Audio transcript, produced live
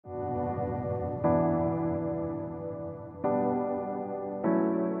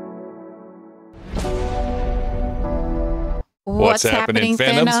What's happening,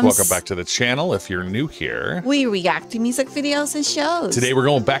 fandoms? Welcome back to the channel if you're new here. We react to music videos and shows. Today we're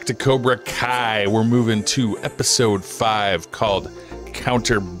going back to Cobra Kai. We're moving to episode 5 called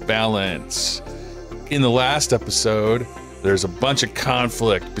Counterbalance. In the last episode, there's a bunch of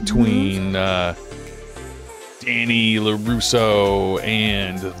conflict between Danny LaRusso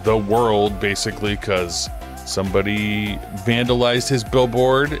and the world, basically, because somebody vandalized his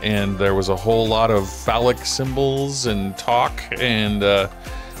billboard and there was a whole lot of phallic symbols and talk, and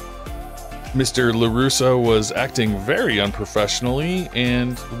Mr. LaRusso was acting very unprofessionally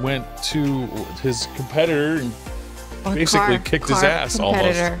and went to his competitor and basically kicked his ass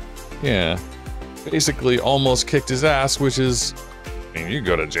almost. Yeah. Basically almost kicked his ass, which is, I mean, you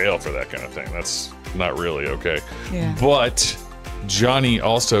go to jail for that kind of thing. That's not really okay. Yeah. But Johnny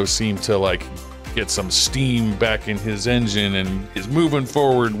also seemed to like get some steam back in his engine and is moving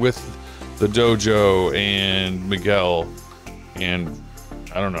forward with the dojo and Miguel, and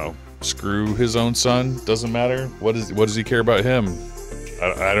I don't know, screw his own son, doesn't matter. What does he care about him?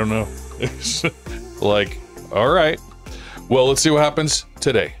 I don't know. Like, all right, well, let's see what happens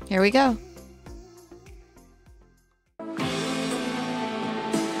today. Here we go.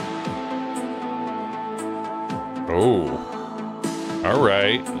 Oh, all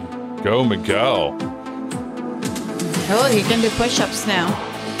right. Go, Miguel. Oh, he can do push-ups now.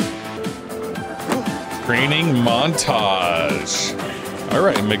 Training montage. All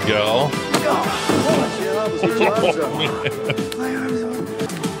right, Miguel.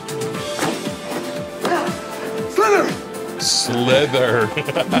 Slither.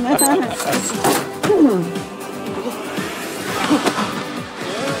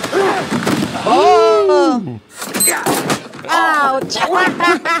 Oh! Ouch!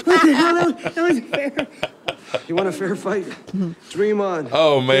 That was fair. You want a fair fight? Dream on.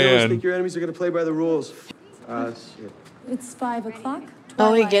 Oh, man. You always think your enemies are going to play by the rules. Shit. It's 5 o'clock.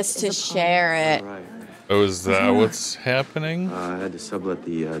 Oh, he gets to share it. Right. Oh, is that what's happening? I had to sublet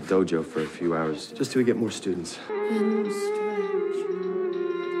the dojo for a few hours just to get more students.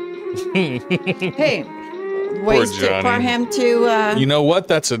 Hey, wasted for him to. You know what?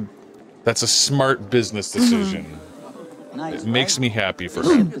 That's a smart business decision. Nice, it makes me happy for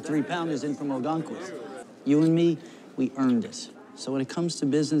him. The 3-pounders in from Ogunquist. You and me, we earned it. So when it comes to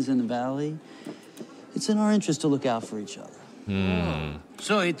business in the valley, it's in our interest to look out for each other. Oh.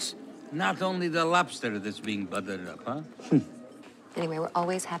 So it's not only the lobster that's being buttered up, huh? Anyway, we're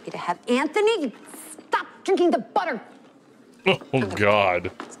always happy to have Anthony. Stop drinking the butter. Oh,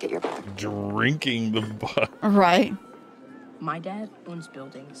 God. Let's get your butter. Drinking the butter. Right. My dad owns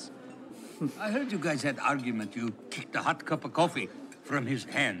buildings. I heard you guys had argument. You kicked a hot cup of coffee from his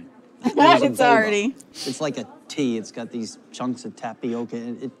hand. It's already. It's like a tea. It's got these chunks of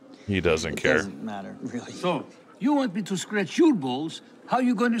tapioca. He doesn't care. It doesn't matter, really. So, you want me to scratch your balls? How are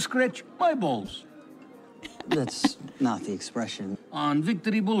you going to scratch my balls? That's not the expression. On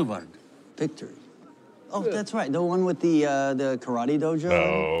Victory Boulevard. Victory. Oh, that's right. The one with the karate dojo?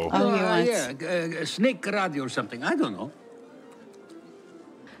 No. Yeah, snake karate or something. I don't know.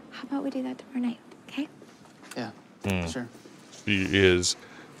 How about we do that tomorrow night, okay? Yeah, sure. She is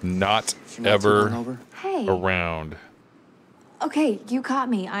not ever around. Okay, you caught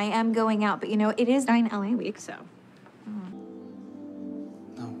me. I am going out, but you know, it is 9 LA week, so.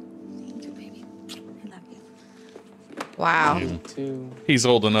 No. Thank you, baby. I love you. Wow. He's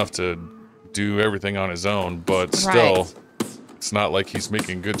old enough to do everything on his own, but still, it's not like he's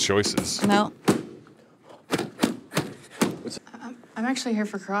making good choices. No. I'm actually here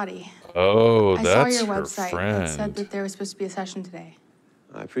for karate. Oh, I that's saw your her website. friend. It said that there was supposed to be a session today.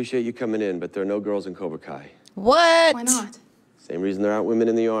 I appreciate you coming in, but there are no girls in Cobra Kai. What? Why not? Same reason there aren't women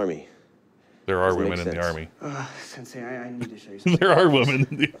in the Army. There are Doesn't women make in the sense. Army. Sensei, I need to show you something. There are women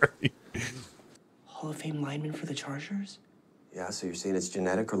in the Army. Hall of Fame lineman for the Chargers? Yeah, so you're saying it's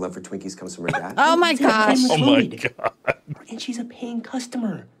genetic or love for Twinkies comes from her dad? Oh my gosh. Oh my God. And she's a paying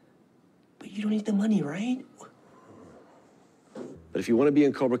customer. But you don't need the money, right? But if you want to be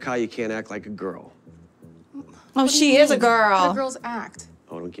in Cobra Kai, you can't act like a girl. Oh, she is a How girl. do girls act?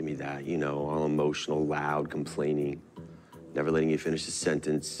 Oh, don't give me that. You know, all emotional, loud, complaining, never letting you finish a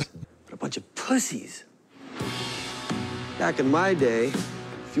sentence. What a bunch of pussies. Back in my day,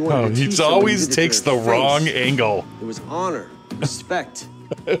 if you wanted to teach he someone, always you did it takes to the their wrong face. angle. There was honor, respect.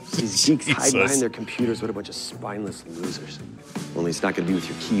 These geeks hide behind their computers. What a bunch of spineless losers. Only it's not going to be with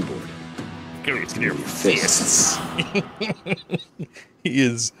your keyboard. With your fists. He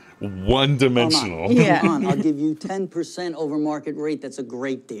is one-dimensional. Yeah. Come on, I'll give you 10% over market rate. That's a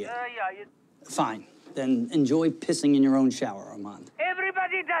great deal. Fine. Then enjoy pissing in your own shower, Armand.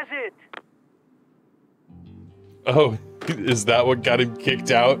 Everybody does it. Oh, is that what got him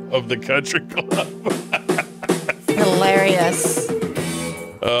kicked out of the country club? Hilarious.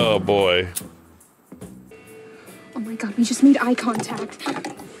 Oh boy. Oh my god, we just made eye contact.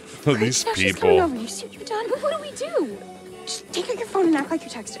 Oh, these Now she's people. coming over. You see what you've done? But what do we do? Just take out your phone and act like you're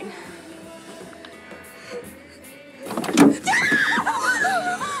texting.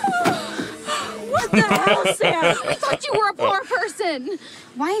 What the hell, Sam? I thought you were a poor person.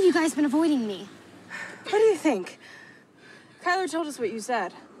 Why have you guys been avoiding me? What do you think? Kyler told us what you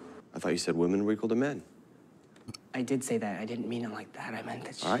said. I thought you said women were equal to men. I did say that. I didn't mean it like that. I meant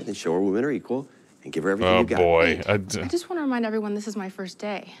that. All right, then show her women are equal and give her everything Oh you got. boy. I just want to remind everyone this is my first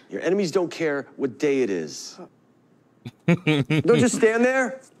day. Your enemies don't care what day it is. Don't just stand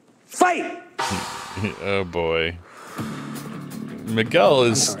there. Fight! Oh boy. Miguel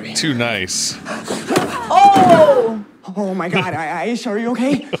is too nice. Oh! Oh my God, Aisha, are you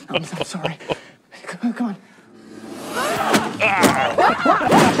okay? I'm so sorry. Come on.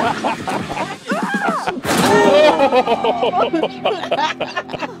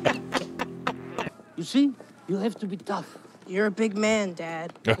 You see, you have to be tough. You're a big man,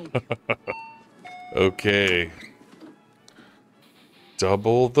 Dad. Okay.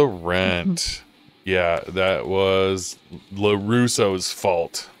 Double the rent. Yeah, that was LaRusso's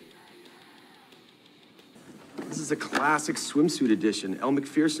fault. This is a classic swimsuit edition. Elle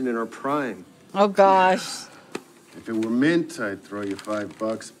McPherson in her prime. Oh gosh. If it were mint, I'd throw you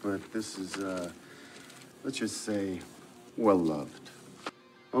 $5, but this is, let's just say, well-loved.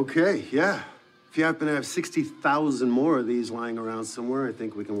 Okay, yeah. If you happen to have 60,000 more of these lying around somewhere, I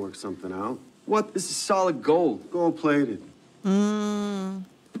think we can work something out. What? This is solid gold. Gold-plated. A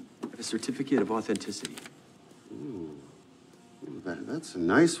certificate of authenticity. Ooh, that's a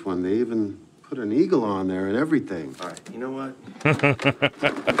nice one. They even put an eagle on there and everything. All right, you know what?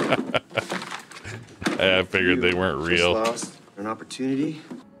 I figured they weren't real. Just lost an opportunity.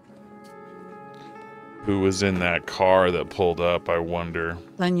 Who was in that car that pulled up, I wonder?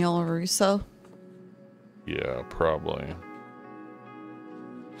 Daniel Russo. Yeah, probably.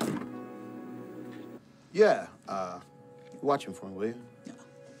 Yeah, watch him for me, will you? Yeah,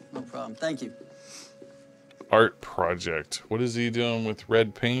 no problem. Thank you. Art project. What is he doing with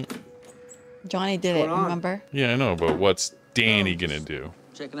red paint? Johnny did it, remember? Yeah, I know, but what's Danny gonna do?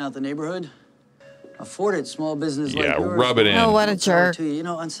 Checking out the neighborhood. Afforded small business like Yeah, yours. rub it in. Oh, what a jerk. To you. You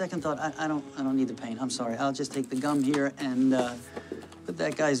know, on second thought, I don't need the paint. I'm sorry. I'll just take the gum here and put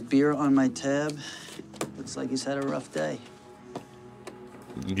that guy's beer on my tab. Looks like he's had a rough day.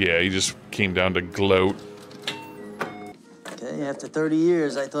 Yeah, he just came down to gloat. Okay, after 30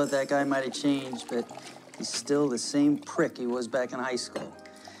 years, I thought that guy might have changed, but he's still the same prick he was back in high school.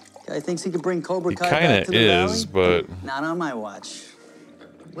 Guy thinks he could bring Cobra Kai back to the is, valley? but Not on my watch.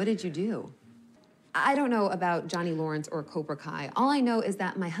 What did you do? I don't know about Johnny Lawrence or Cobra Kai. All I know is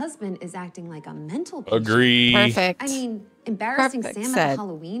that my husband is acting like a mental patient. Agree. Perfect. I mean, embarrassing Perfect Sam said. at the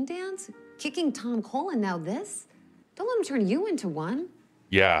Halloween dance, kicking Tom Cole, and now this? Don't let him turn you into one.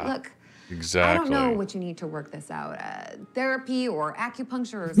 yeah, Look, exactly. I don't know what you need to work this out. Therapy or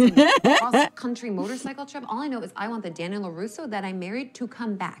acupuncture or some cross-country motorcycle trip. All I know is I want the Daniel LaRusso that I married to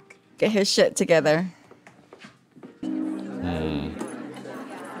come back. Get his shit together.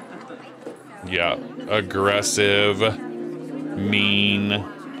 Yeah, aggressive, mean.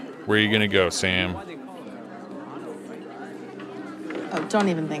 Where are you gonna go, Sam? Oh, don't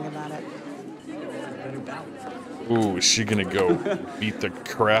even think about it. Ooh, is she gonna go beat the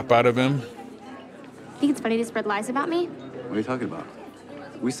crap out of him? Think it's funny to spread lies about me? What are you talking about?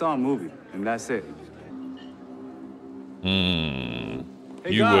 We saw a movie, and that's it. Hmm.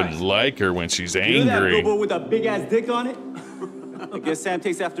 Hey, You guys. wouldn't like her when she's You know that angry. billboard with a big ass dick on it? I guess Sam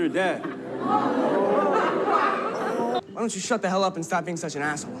takes after her dad. Why don't you shut the hell up and stop being such an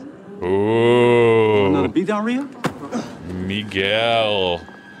asshole? Another Ooh, beatdown, Rhea? Miguel.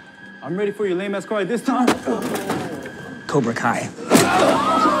 I'm ready for your lame ass card this time. Cobra Kai.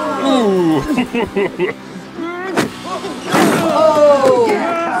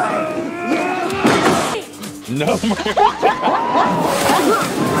 No more.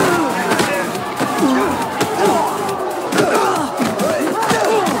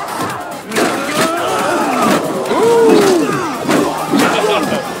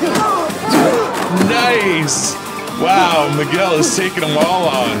 Nice. Wow, Miguel is taking them all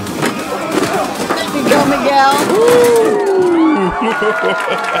on. There you go, Miguel.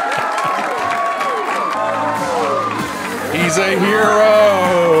 He's a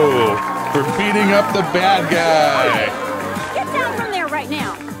hero for beating up the bad guy. Get down from there right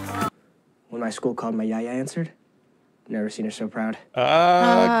now. When my school called, my yaya answered. Never seen her so proud.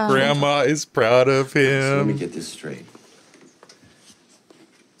 Grandma is proud of him. So let me get this straight.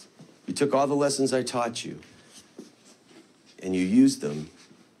 You took all the lessons I taught you, and you used them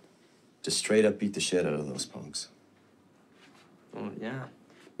to straight up beat the shit out of those punks. Oh, yeah.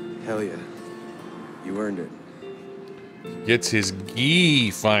 Hell yeah. You earned it. Gets his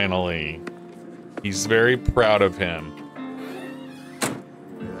gi finally. He's very proud of him.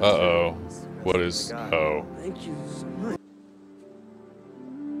 Uh-oh. What is... Oh. Thank you so much.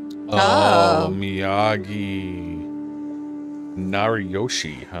 Oh, Miyagi.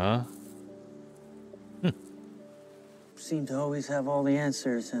 Nariyoshi, huh? Seem to always have all the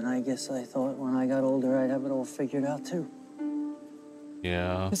answers, and I guess I thought when I got older I'd have it all figured out too.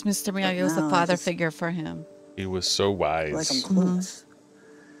 Yeah. Because Mr. Miyagi was the father figure for him. He was so wise. Like I'm clueless.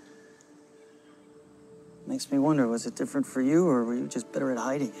 Makes me wonder, was it different for you, or were you just better at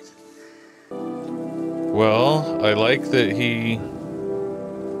hiding it? Well, I like that he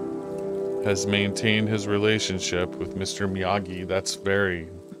has maintained his relationship with Mr. Miyagi. That's very,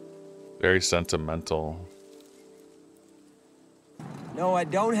 very sentimental. No, I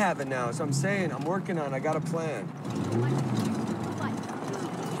don't have it now. So I'm saying, I'm working on it. I got a plan.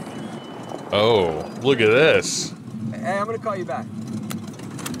 Oh, look at this. Hey, I'm gonna call you back.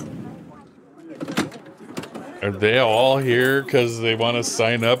 Are they all here because they want to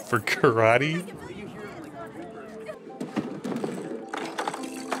sign up for karate?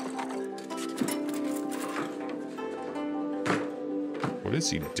 What is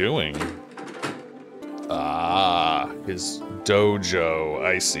he doing? Ah, his dojo,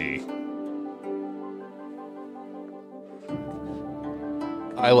 I see.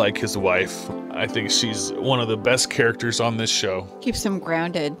 I like his wife. I think she's one of the best characters on this show. Keeps him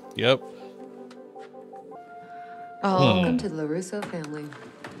grounded. Yep. Oh. Welcome to the LaRusso family.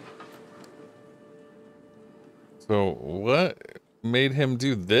 So what made him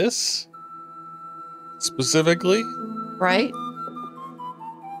do this? Specifically? Right?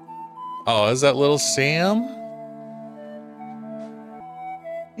 Oh, is that little Sam?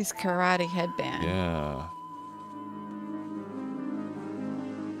 His karate headband. Yeah.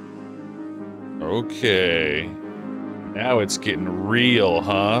 Okay. Now it's getting real,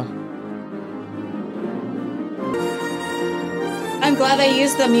 huh? I'm glad I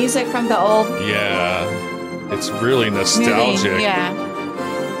used the music from the old Yeah. It's really nostalgic. movie. Yeah.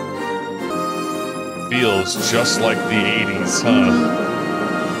 Feels just like the 80s, huh?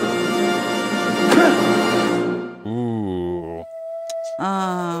 Ooh.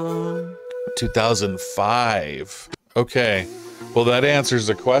 2005. Okay. Well, that answers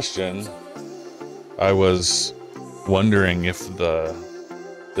the question. I was wondering if the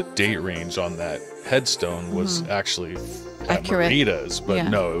date range on that headstone was actually at accurate. Marita's, but Yeah.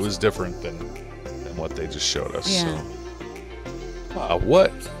 no, it was different than what they just showed us. Yeah. So.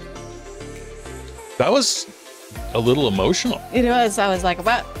 What? That was a little emotional. It was. I was like,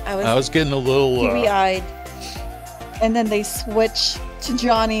 what? I was getting a little teary-eyed. And then they switch to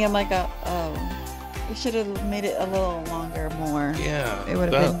Johnny. I'm like, oh, we should have made it a little longer, more. Yeah. It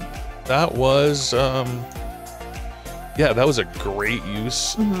would have been. That was, yeah, that was a great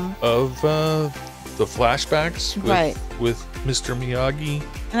use of the flashbacks with Mr. Miyagi.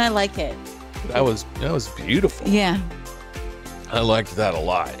 And I like it. That was beautiful. Yeah. I liked that a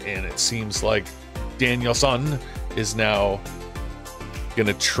lot, and it seems like Daniel-san is now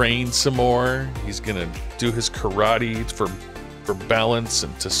gonna train some more. He's gonna do his karate for balance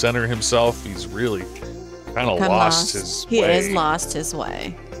and to center himself. He's really kind of lost his way. He has lost his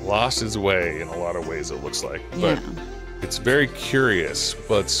way. Lost his way in a lot of ways, it looks like. But it's very curious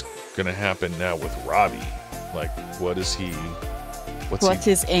what's gonna happen now with Robbie. Like, what is he? What's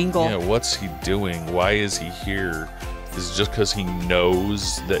his angle? Yeah, what's he doing? Why is he here? Is it just because he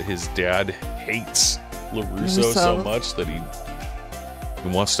knows that his dad hates LaRusso so much that he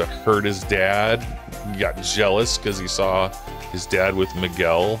wants to hurt his dad? He got jealous because he saw his dad with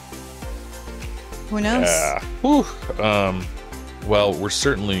Miguel. Who knows? Yeah. Whew. Well, we're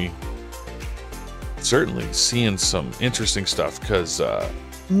certainly seeing some interesting stuff because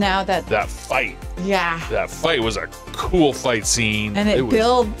now that fight. Yeah. That fight was a cool fight scene. And it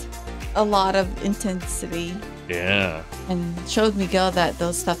built a lot of intensity. Yeah. And showed Miguel that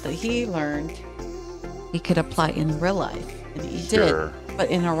those stuff that he learned, he could apply in real life. And he did, but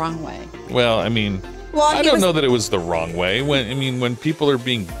in a wrong way. Well, I mean, I don't know that it was the wrong way. When people are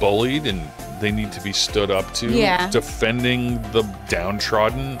being bullied and they need to be stood up to, defending the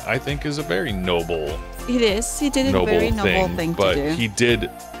downtrodden, I think is a very noble. It is. He did a very noble thing but to do. he did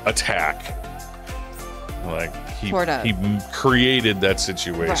attack. Like he Sort of. he created that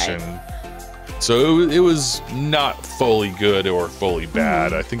situation. So it was not fully good or fully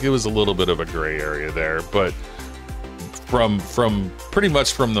bad. I think it was a little bit of a gray area there, but from pretty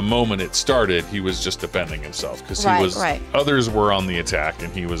much from the moment it started, he was just defending himself because others were on the attack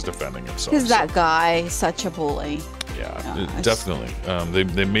and he was defending himself. Because that guy is such a bully. Yeah, definitely.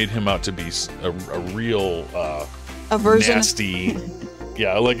 They made him out to be a real a version nasty.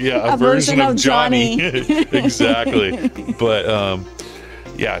 A version of Johnny. Exactly. But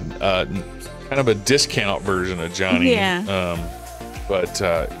kind of a discount version of Johnny. Yeah. But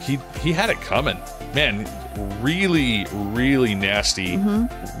he had it coming, man. Really, really nasty,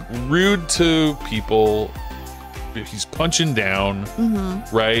 rude to people. He's punching down,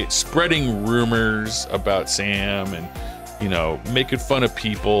 right? Spreading rumors about Sam and, making fun of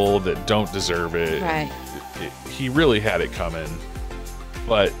people that don't deserve it. Right. He really had it coming.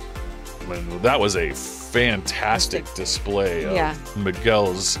 But that was a fantastic display of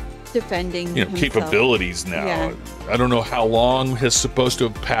Miguel's defending capabilities now. Yeah. I don't know how long is supposed to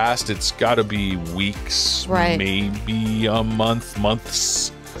have passed. It's got to be weeks, maybe a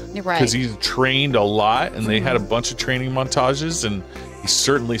months. Because he's trained a lot, and they had a bunch of training montages, and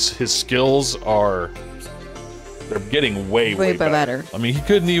his skills they're getting way better. I mean, he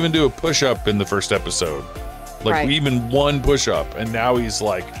couldn't even do a push-up in the first episode, even one push-up, and now he's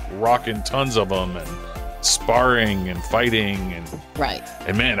like rocking tons of them and sparring and fighting and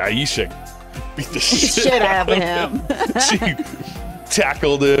and man, Aisha beat the shit out of him. She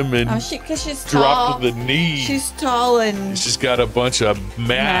tackled him and because she's dropped tall. the knee. She's tall and she's got a bunch of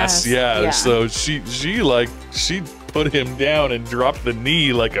mass. Yeah. So she put him down and dropped the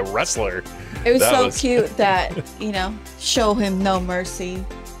knee like a wrestler. It was so cute that show him no mercy.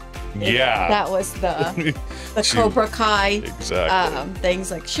 That was the Cobra Kai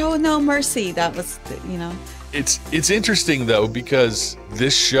things, like show no mercy. That was It's interesting though, because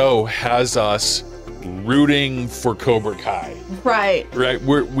this show has us rooting for Cobra Kai. Right.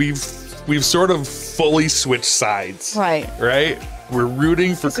 We've sort of fully switched sides. Right. We're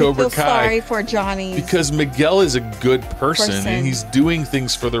rooting for Cobra Kai. Sorry for Johnny, because Miguel is a good person and he's doing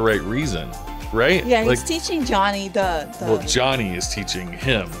things for the right reason. Right? Yeah, he's teaching Johnny well, Johnny is teaching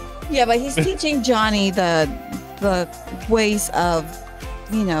him. Yeah, but he's teaching Johnny the ways of,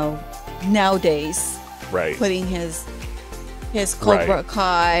 nowadays. Right. Putting his Cobra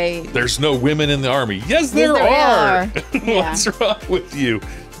Kai. There's no women in the army. Yes, there are. What's wrong with you?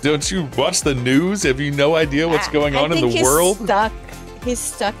 Don't you watch the news? Have you no idea what's going on in the world? He's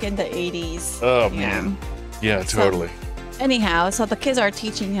stuck in the 80s. Oh, man. Yeah, totally. Anyhow, so the kids are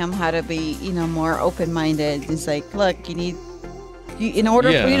teaching him how to be, more open-minded. It's like, look, in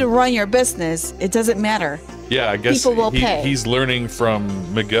order for you to run your business, it doesn't matter. Yeah, I guess people will pay. He's learning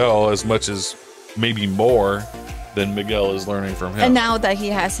from Miguel as much as maybe more than Miguel is learning from him. And now that he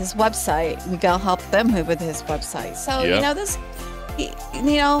has his website, Miguel helped them with his website. So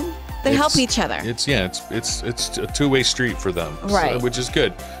they help each other. It's a two-way street for them, right? Which is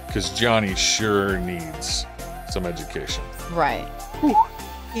good, because Johnny sure needs some education. Right.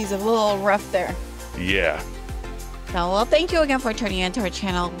 He's a little rough there. Yeah. Well, thank you again for tuning into our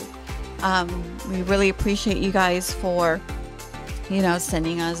channel. We really appreciate you guys for,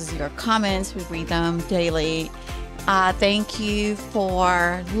 sending us your comments. We read them daily. Thank you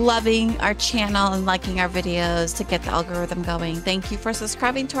for loving our channel and liking our videos to get the algorithm going. Thank you for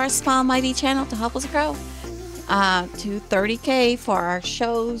subscribing to our Small Mighty channel to help us grow to 30K for our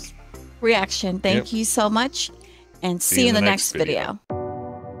show's reaction. Thank you so much, and see you in the next video.